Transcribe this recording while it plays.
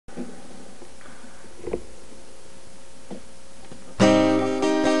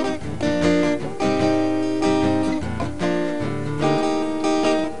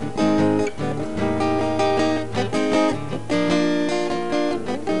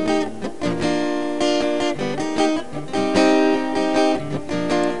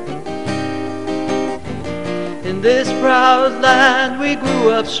this proud land we grew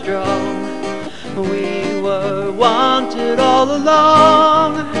up strong. We were wanted all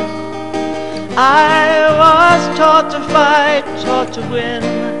along. I was taught to fight, taught to win.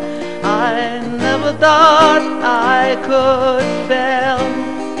 I never thought I could fail.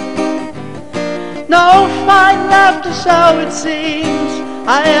 No fight left, so it seems.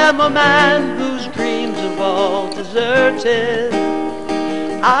 I am a man whose dreams have all deserted.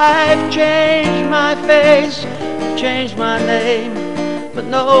 I've changed my face, changed my name, but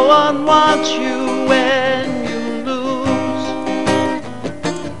no one wants you when you lose.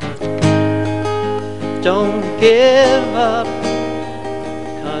 Don't give up,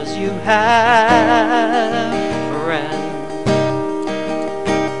 'cause you have friends.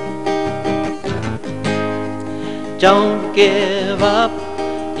 Don't give up,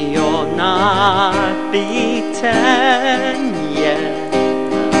 you're not beaten yet.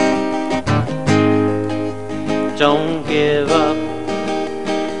 Don't give up,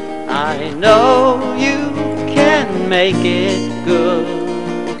 I know you can make it good.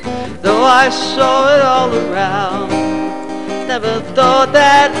 Though I saw it all around, never thought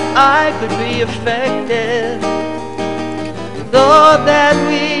that I could be affected. Thought that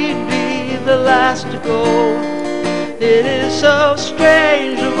we'd be the last to go. It is so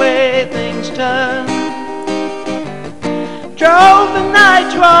strange the way things turn. Drove the night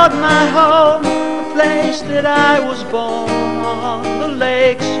toward my home, the place that I was born, on the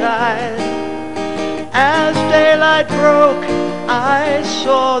lakeside. As daylight broke, I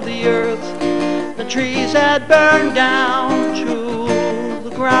saw the earth. The trees had burned down to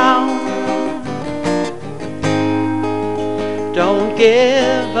the ground. Don't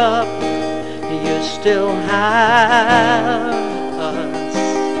give up, you still have us.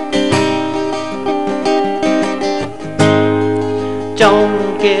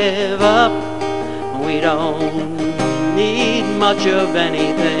 Don't give up, we don't need much of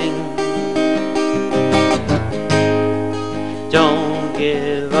anything. Don't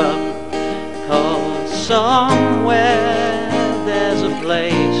give up, 'cause somewhere there's a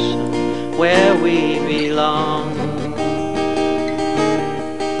place where we belong.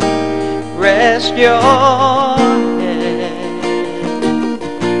 Rest your head,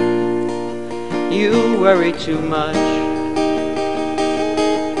 you worry too much.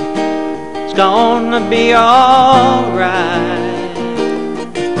 It's gonna be alright.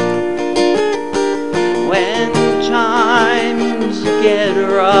 When times get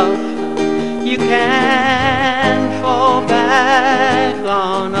rough, you can fall back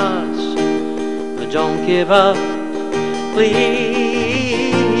on us. But don't give up, please.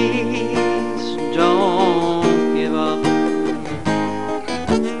 Don't give up.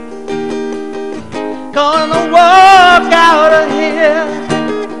 Gonna walk out of here,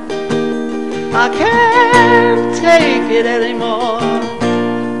 I can't take it anymore.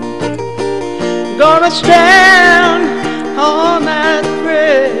 Gonna stand on that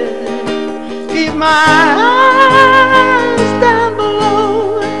bridge, keep my eyes down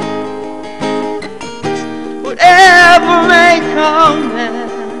below. Whatever may come and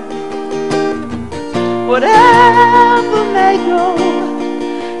whatever may go,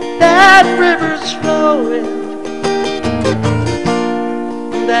 that river's flowing.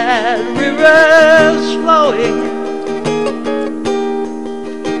 That river's flowing.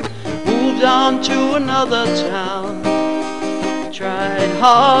 Moved on to another town, tried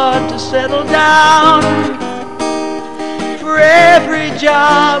hard to settle down. For every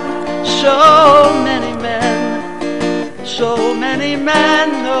job, so many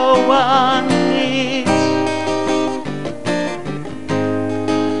men no one needs.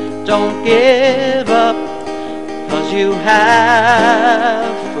 Don't give up, 'cause you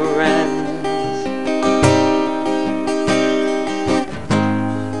have friends.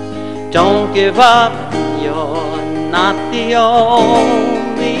 Don't give up, you're not the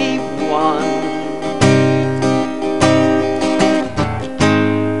only one.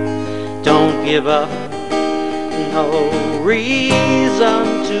 Don't give up, no reason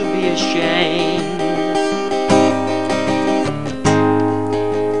to be ashamed.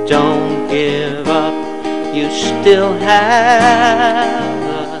 Don't give up, you still have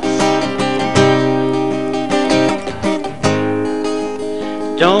us.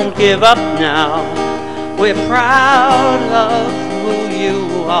 Don't give up now, we're proud of who you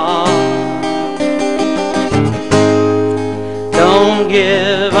are. Don't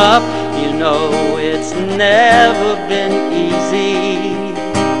give up, you know it's never been easy.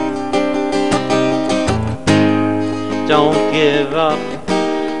 Don't give up,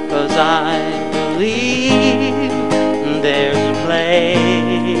 'cause I believe there's a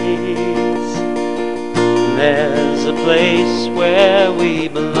place, there's place where we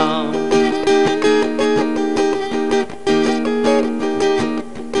belong.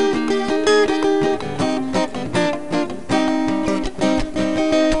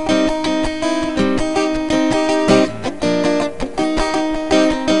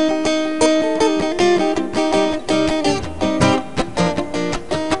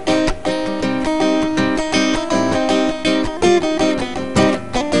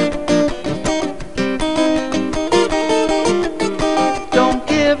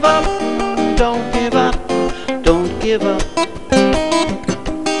 Give up.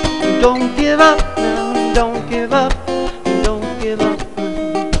 Don't give up now. Don't give up. Don't give up.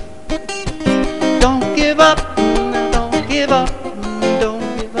 Don't give up. Don't give up. Don't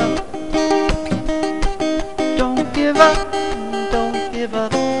give up. Don't give up. Don't give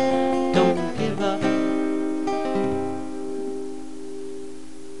up. Don't give up.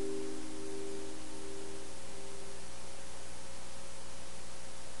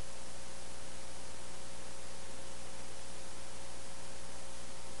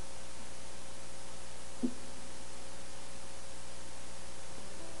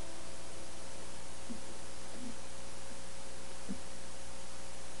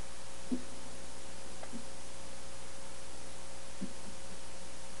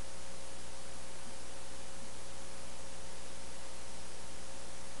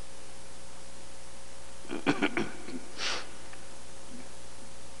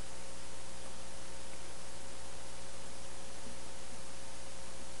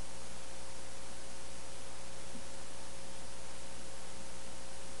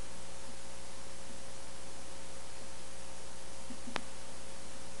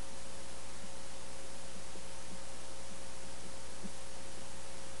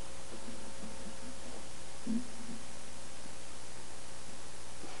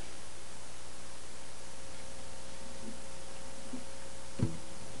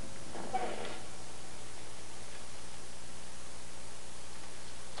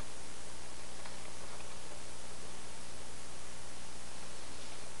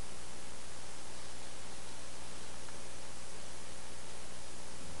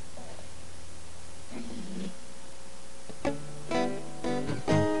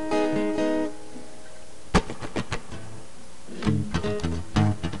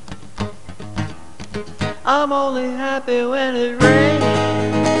 I'm only happy when it rains.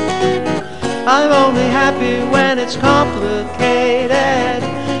 I'm only happy when it's complicated.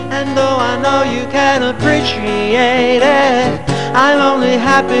 And though I know you can appreciate it, I'm only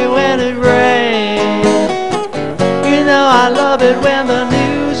happy when it rains. You know I love it when the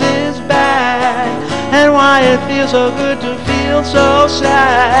news is bad, and why it feels so good to feel so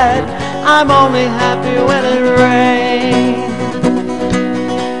sad. I'm only happy when it rains.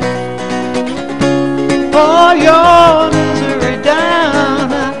 Pour your misery down,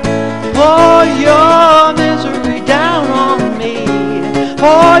 pour your misery down on me.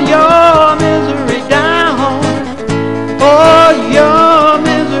 Pour your misery down, pour your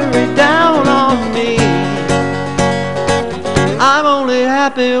misery down on me. I'm only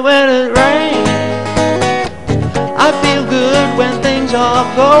happy when it rains. I feel good when things are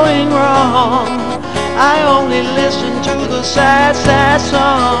going wrong. I only listen to the sad, sad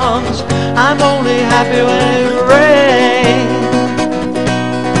songs. I'm only happy when it rains.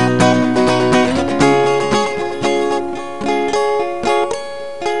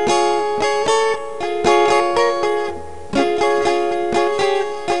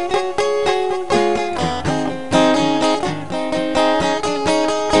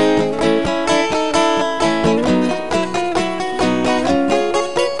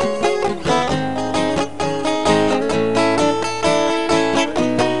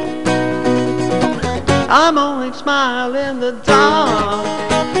 I'm only smile in the dark.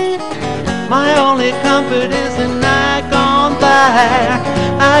 My only comfort is the night gone by.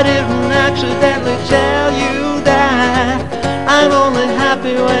 I didn't accidentally tell you that I'm only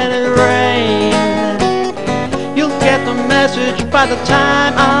happy when it rains. You'll get the message by the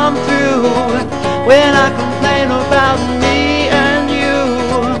time I'm through. When I complain about me and you,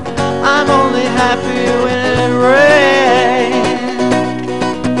 I'm only happy when it rains.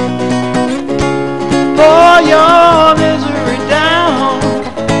 Pour your misery down,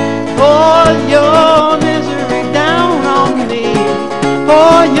 pour your misery down on me.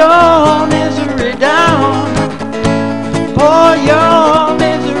 Pour your misery down, pour your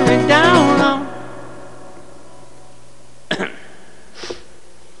misery down on me.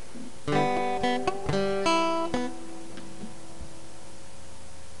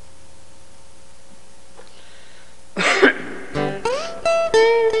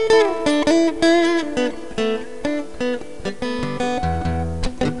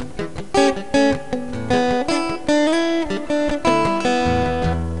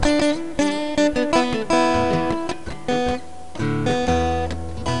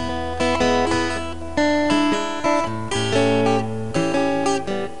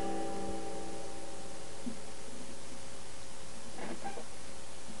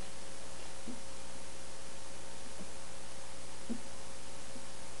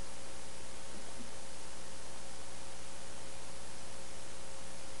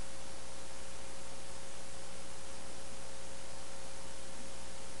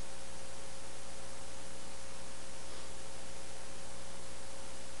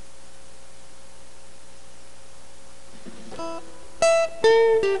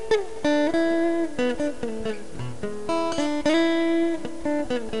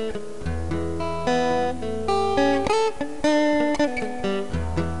 you.